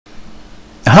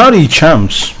Howdy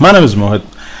champs, my name is Mohit,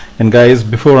 and guys,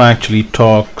 before I actually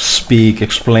talk, speak,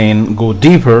 explain, go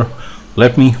deeper,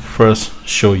 let me first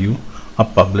show you a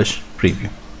publish preview.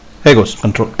 Here goes,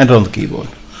 control enter on the keyboard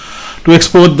to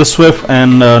export the Swift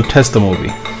and test the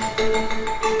movie.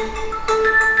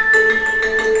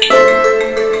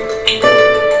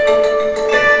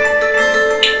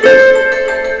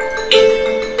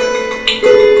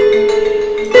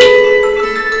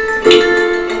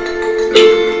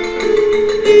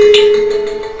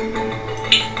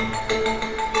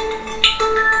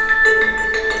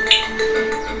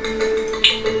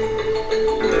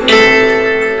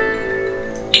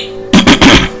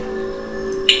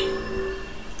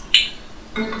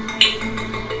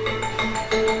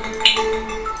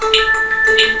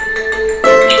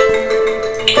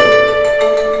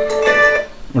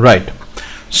 Right,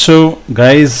 so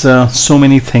guys, so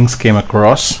many things came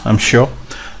across. I'm sure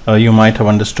you might have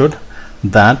understood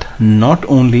that not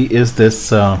only is this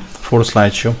photo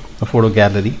slideshow, a photo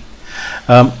gallery,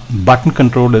 button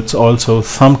controlled, it's also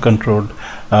thumb controlled.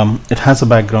 It has a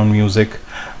background music.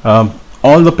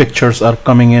 All the pictures are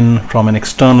coming in from an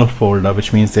external folder,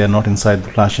 which means they are not inside the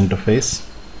Flash interface.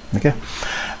 Okay,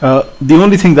 the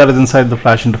only thing that is inside the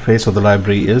Flash interface or the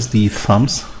library is the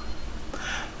thumbs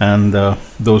and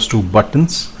those two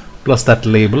buttons plus that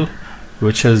label,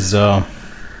 which is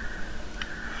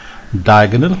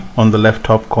diagonal on the left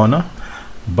top corner.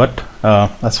 But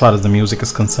as far as the music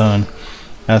is concerned,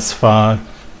 as far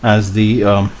as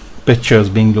the pictures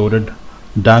being loaded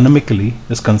dynamically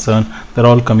is concerned, they're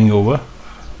all coming over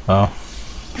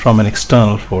from an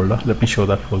external folder. Let me show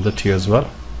that folder to you as well.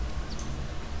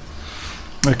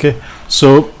 Okay,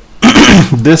 so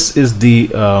this is the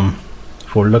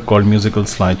folder called musical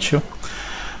slideshow,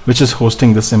 which is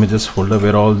hosting this images folder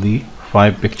where all the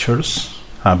 5 pictures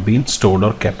have been stored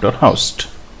or kept or housed.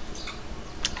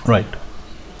 Right,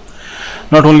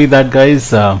 not only that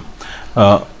guys, a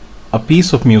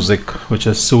piece of music which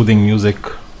is soothing music,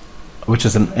 which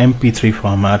is an MP3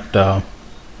 format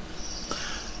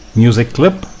music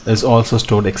clip, is also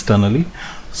stored externally.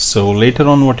 So later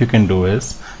on what you can do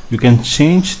is you can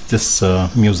change this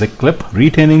music clip,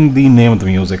 retaining the name of the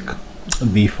music,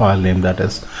 the file name that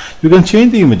is. You can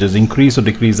change the images, increase or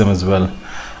decrease them as well,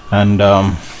 and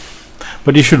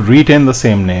but you should retain the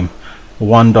same name: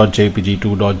 1.jpg,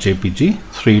 2.jpg,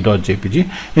 3.jpg.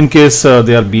 In case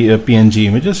they are PNG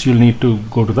images, you'll need to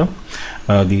go to the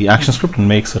ActionScript and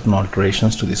make certain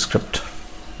alterations to the script.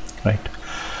 Right,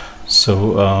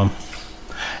 so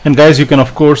and guys, you can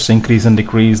of course increase and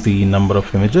decrease the number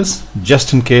of images.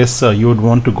 Just in case you would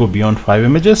want to go beyond 5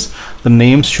 images, the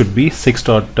names should be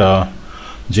 6.jpg,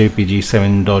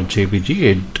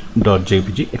 7.jpg,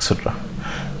 8.jpg, etc.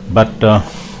 But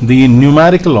the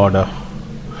numerical order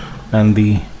and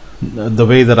the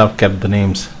way that I've kept the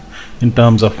names in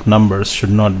terms of numbers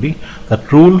should not be,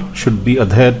 that rule should be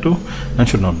adhered to and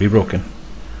should not be broken.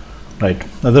 Right,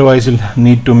 otherwise you'll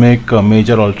need to make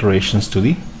major alterations to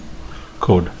the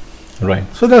code. Right,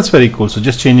 so that's very cool. So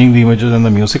just changing the images and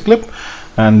the music clip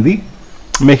and the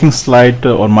making slight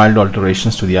or mild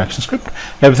alterations to the ActionScript,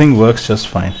 everything works just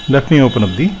fine. Let me open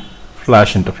up the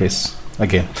Flash interface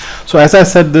again. So as I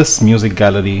said, this music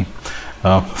gallery,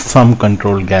 thumb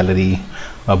control gallery,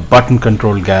 button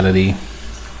control gallery,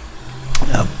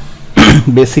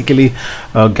 basically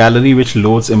a gallery which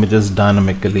loads images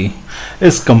dynamically,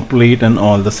 is complete in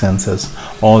all the senses.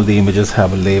 All the images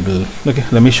have a label. Okay,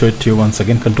 let me show it to you once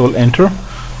again. Control enter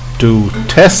to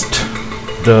test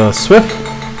the Swift.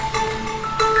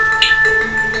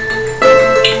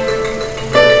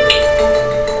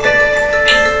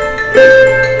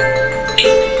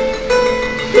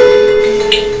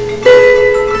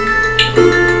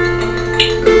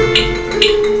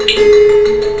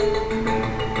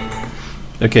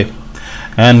 Okay,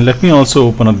 and let me also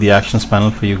open up the actions panel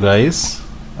for you guys.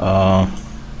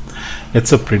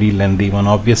 It's a pretty lengthy one,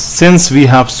 obvious, since we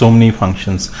have so many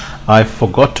functions. I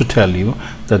forgot to tell you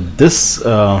that this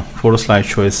photo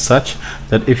slideshow is such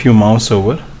that if you mouse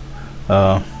over,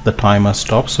 the timer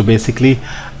stops. So basically,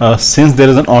 since there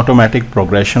is an automatic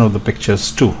progression of the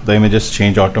pictures too, the images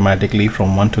change automatically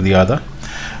from one to the other.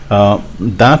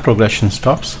 That progression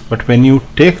stops, but when you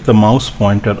take the mouse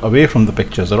pointer away from the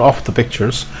pictures or off the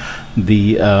pictures,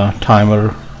 the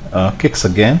timer kicks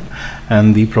again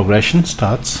and the progression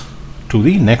starts to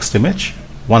the next image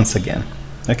once again.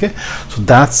 Okay, so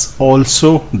that's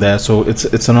also there. So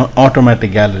it's an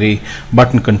automatic gallery,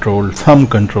 button controlled, thumb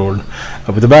controlled,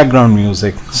 with the background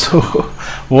music. So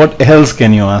what else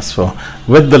can you ask for,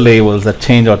 with the labels that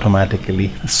change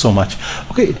automatically? So much.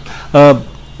 Okay,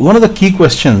 one of the key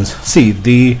questions, see,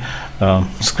 the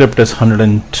script is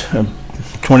 120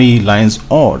 20 lines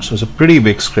odd, so it's a pretty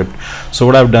big script. So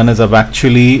what I've done is I've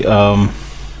actually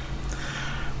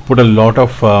put a lot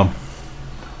of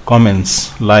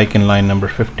comments like in line number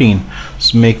 15,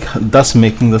 so thus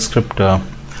making the script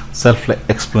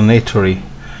self-explanatory.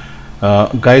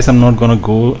 Guys, I'm not going to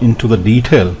go into the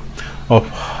detail of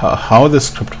how this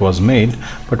script was made,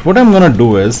 but what I'm going to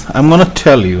do is I'm going to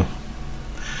tell you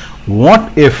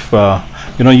what if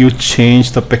you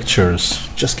change the pictures.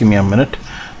 Just give me a minute.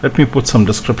 Let me put some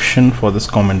description for this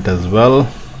comment as well.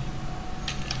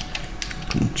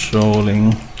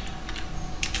 Controlling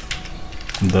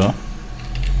the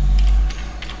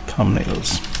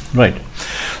thumbnails, right?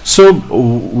 So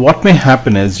what may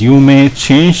happen is you may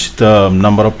change the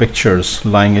number of pictures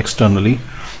lying externally,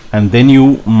 and then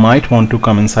you might want to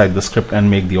come inside the script and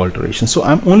make the alterations. So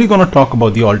I'm only going to talk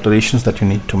about the alterations that you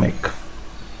need to make,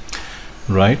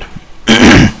 right?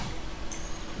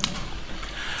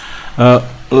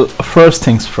 First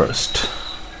things first.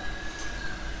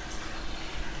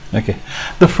 Okay,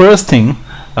 the first thing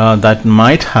that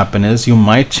might happen is you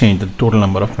might change the total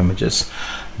number of images.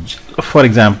 For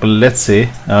example, let's say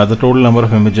the total number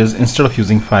of images, instead of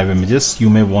using 5 images, you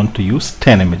may want to use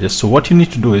 10 images. So what you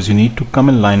need to do is you need to come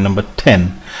in line number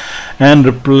 10 and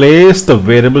replace the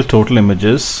variable total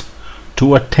images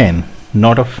to a 10,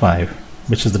 not a 5,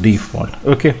 which is the default.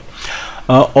 Okay.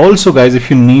 Also guys, if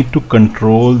you need to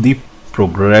control the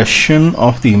progression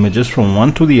of the images from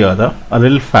one to the other a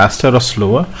little faster or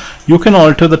slower, you can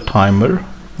alter the timer.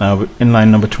 In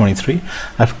line number 23,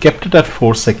 I've kept it at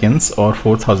 4 seconds or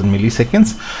 4000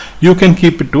 milliseconds. You can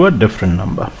keep it to a different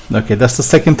number. Okay, that's the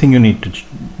second thing you need to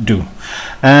do.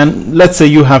 And let's say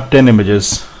you have 10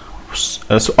 images.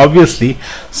 So obviously,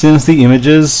 since the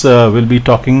images will be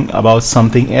talking about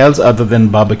something else other than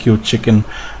barbecue chicken,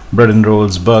 bread and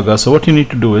rolls, burger, so what you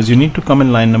need to do is you need to come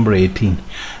in line number 18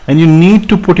 and you need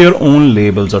to put your own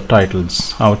labels or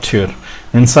titles out here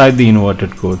inside the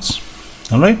inverted quotes.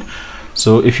 All right.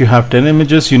 So if you have 10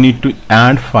 images, you need to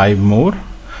add 5 more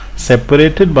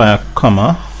separated by a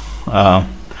comma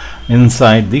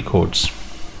inside the quotes,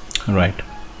 right?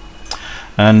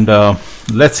 And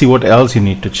let's see what else you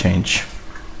need to change.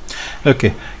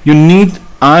 Okay,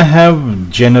 I have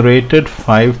generated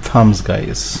 5 thumbs,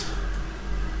 guys.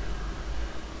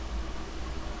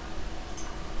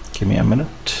 Give me a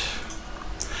minute.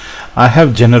 I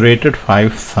have generated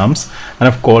 5 thumbs and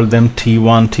I've called them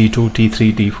T1, T2,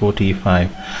 T3, T4, T5.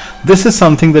 This is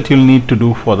something that you'll need to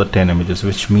do for the 10 images,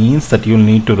 which means that you'll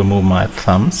need to remove my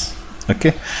thumbs.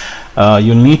 Okay,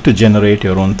 you'll need to generate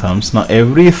your own thumbs. Now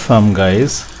every thumb,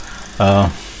 guys,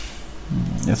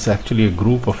 it's actually a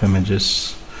group of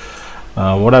images.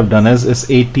 What I've done is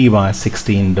 80 by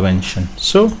 16 dimension.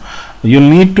 So you'll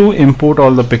need to import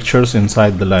all the pictures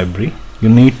inside the library.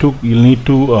 You'll need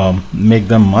to make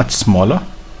them much smaller.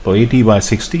 So 80 by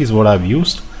 60 is what I've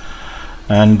used,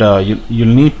 and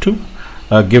you'll need to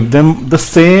give them the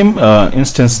same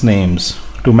instance names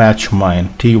to match mine: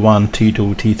 T1,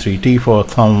 T2, T3, T4,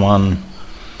 thumb 1,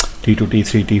 T2,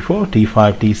 T3, T4,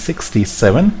 T5, T6,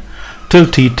 T7 till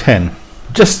T10.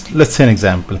 Just let's say an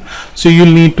example. So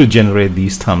you'll need to generate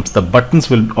these thumbs. The buttons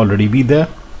will already be there,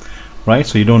 right?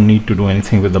 So you don't need to do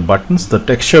anything with the buttons. The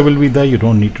texture will be there. You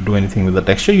don't need to do anything with the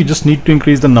texture. You just need to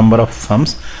increase the number of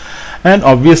thumbs and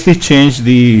obviously change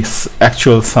the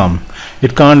actual thumb.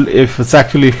 It can't, if it's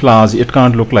actually flowers, it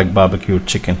can't look like barbecued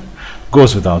chicken.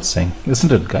 Goes without saying,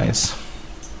 isn't it, guys?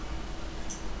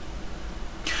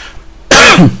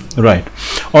 Right.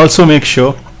 Also make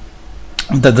sure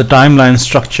that the timeline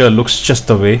structure looks just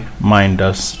the way mine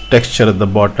does. Texture at the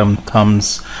bottom,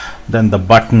 thumbs, then the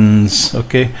buttons.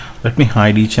 Okay, let me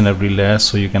hide each and every layer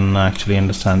so you can actually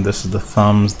understand. This is the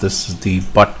thumbs, this is the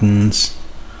buttons,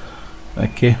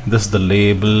 okay, this is the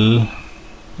label.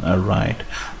 All right,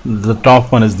 the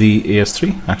top one is the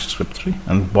AS3, ActionScript 3,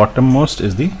 and the bottommost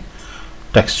is the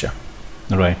texture.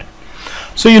 Right,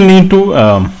 so you need to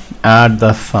add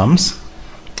the thumbs,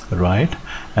 right?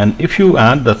 And if you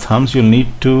add the thumbs, you'll need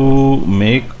to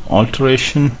make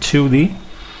alteration to the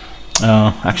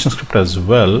ActionScript as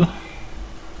well.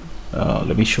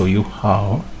 Let me show you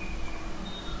how.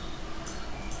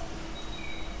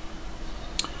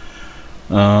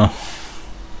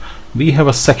 We have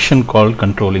a section called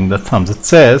controlling the thumbs. It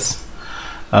says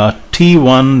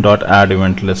T1.add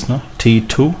event listener,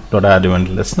 T2.add event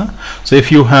listener. So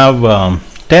if you have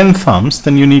 10 thumbs,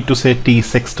 then you need to say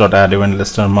T6.add event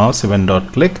listener mouse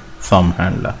event.click thumb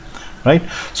handler, right?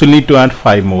 So you need to add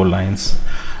 5 more lines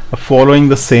following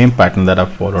the same pattern that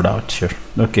I've followed out here.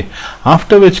 Okay,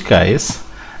 after which, guys,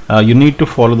 you need to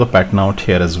follow the pattern out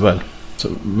here as well.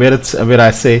 So where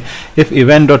I say if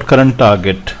event.current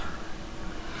target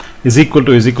is equal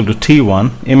to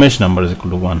t1, image number is equal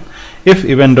to 1. If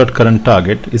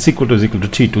event.currentTarget is equal to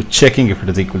t2, checking if it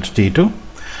is equal to t2,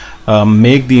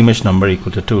 make the image number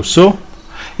equal to 2. So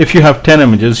if you have 10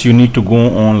 images, you need to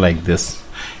go on like this.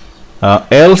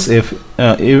 Else if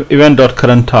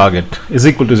event.currentTarget is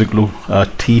equal to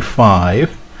t5,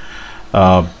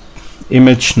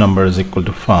 image number is equal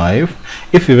to 5.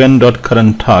 If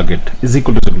event.currentTarget is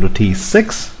equal to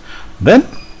t6, then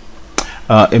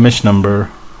image number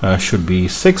should be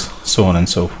 6, so on and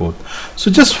so forth.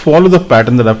 So just follow the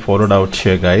pattern that I've followed out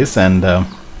here, guys, and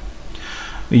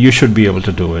you should be able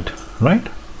to do it, right?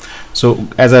 So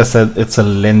as I said, it's a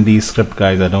lengthy script,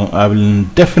 guys. I will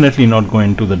definitely not go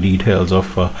into the details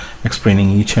of explaining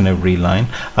each and every line.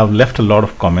 I've left a lot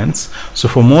of comments, so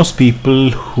for most people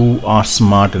who are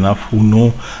smart enough, who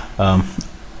know a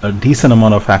decent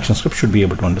amount of ActionScript, should be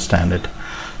able to understand it.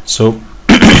 So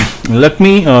let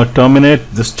me terminate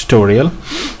this tutorial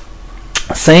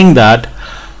saying that,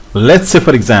 let's say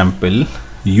for example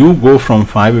you go from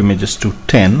 5 images to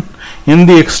 10 in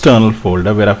the external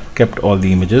folder where I've kept all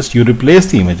the images. You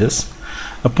replace the images,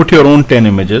 put your own 10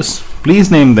 images,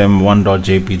 please name them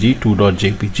 1.jpg,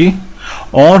 2.jpg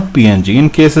or png. In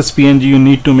case it's png, you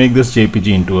need to make this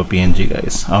jpg into a png,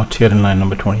 guys, out here in line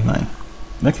number 29.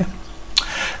 Okay,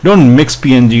 don't mix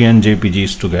png and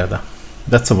jpgs together,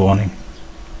 that's a warning,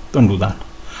 don't do that.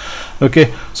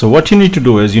 Okay, so what you need to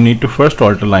do is you need to first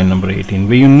alter line number 18,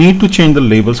 where you need to change the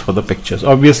labels for the pictures.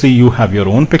 Obviously you have your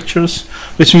own pictures,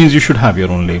 which means you should have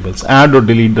your own labels. Add or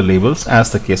delete the labels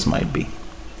as the case might be,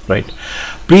 right?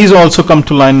 Please also come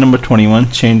to line number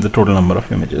 21, change the total number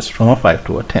of images from a 5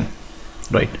 to a 10,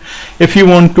 right? If you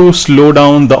want to slow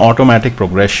down the automatic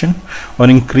progression or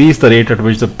increase the rate at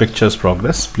which the pictures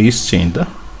progress, please change the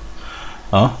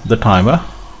timer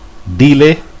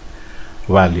delay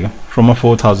value from a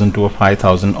 4000 to a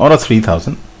 5000 or a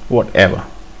 3000, whatever,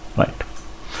 right?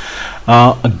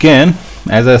 Again,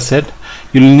 as I said,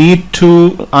 you'll need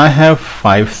to, I have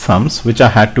 5 thumbs which I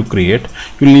had to create.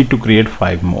 You'll need to create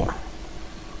 5 more.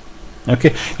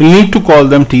 Okay, you'll need to call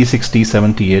them T6,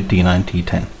 T7, T8, T9,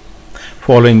 T10,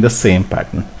 following the same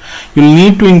pattern. You'll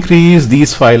need to increase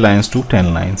these 5 lines to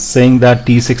 10 lines, saying that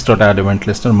T6.add event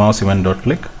listener, mouse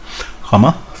event.click,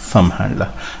 comma, thumb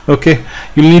handler. Okay,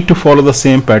 you'll need to follow the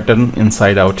same pattern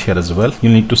inside out here as well.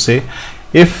 You'll need to say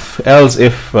if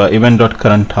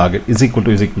event.currentTarget is equal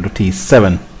to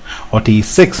t7 or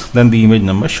t6, then the image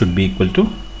number should be equal to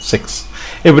 6.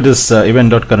 If it is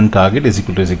event.currentTarget is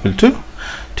equal to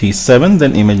t7,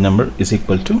 then image number is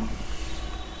equal to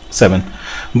 7.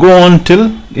 Go on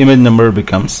till image number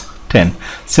becomes 10.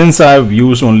 Since I've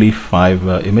used only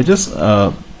 5 images,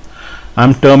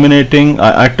 I'm terminating,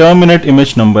 I terminate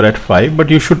image number at 5, but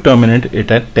you should terminate it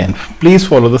at 10. Please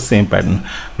follow the same pattern.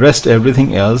 Rest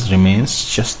everything else remains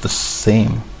just the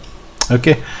same.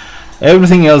 Okay,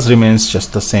 everything else remains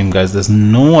just the same, guys. There's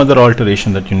no other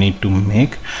alteration that you need to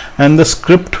make, and the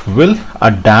script will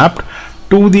adapt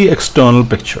to the external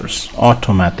pictures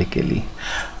automatically.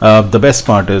 The best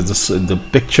part is this, the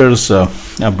pictures are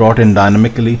brought in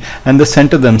dynamically, and they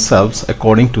center themselves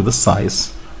according to the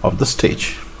size of the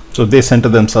stage. So they center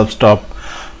themselves top,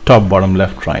 bottom,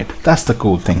 left, right. That's the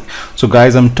cool thing. So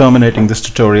guys, I'm terminating this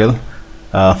tutorial,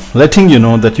 letting you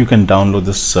know that you can download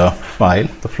this file,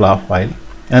 the FLA file,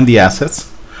 and the assets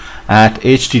at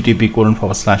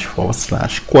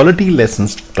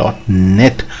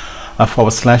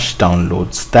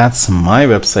http://qualitylessons.net/downloads. That's my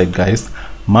website, guys.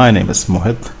 My name is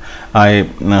Mohit. I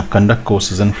conduct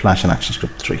courses in Flash and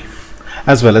ActionScript 3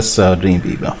 as well as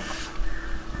Dreamweaver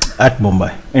at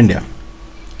Mumbai, India.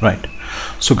 Right,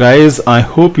 so guys, I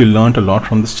hope you learned a lot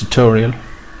from this tutorial,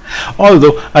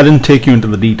 although I didn't take you into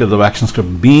the details of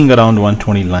ActionScript being around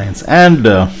 120 lines and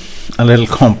a little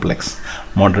complex,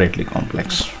 moderately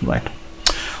complex, right?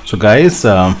 So guys,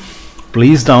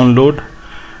 please download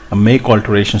and make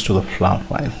alterations to the FLA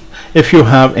file. If you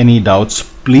have any doubts,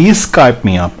 please Skype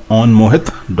me up on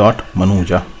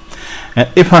mohit.manuja, and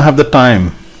if I have the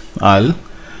time, I'll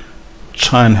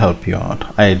try and help you out.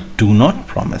 I do not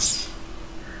promise.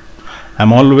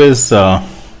 I'm always on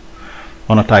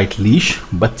a tight leash,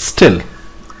 but still,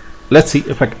 let's see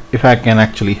if I can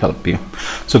actually help you.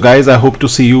 So guys, I hope to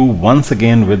see you once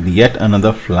again with yet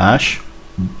another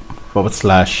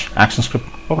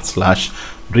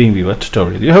Flash/ActionScript/Dreamweaver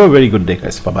tutorial. You have a very good day,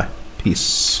 guys. Bye bye.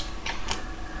 Peace.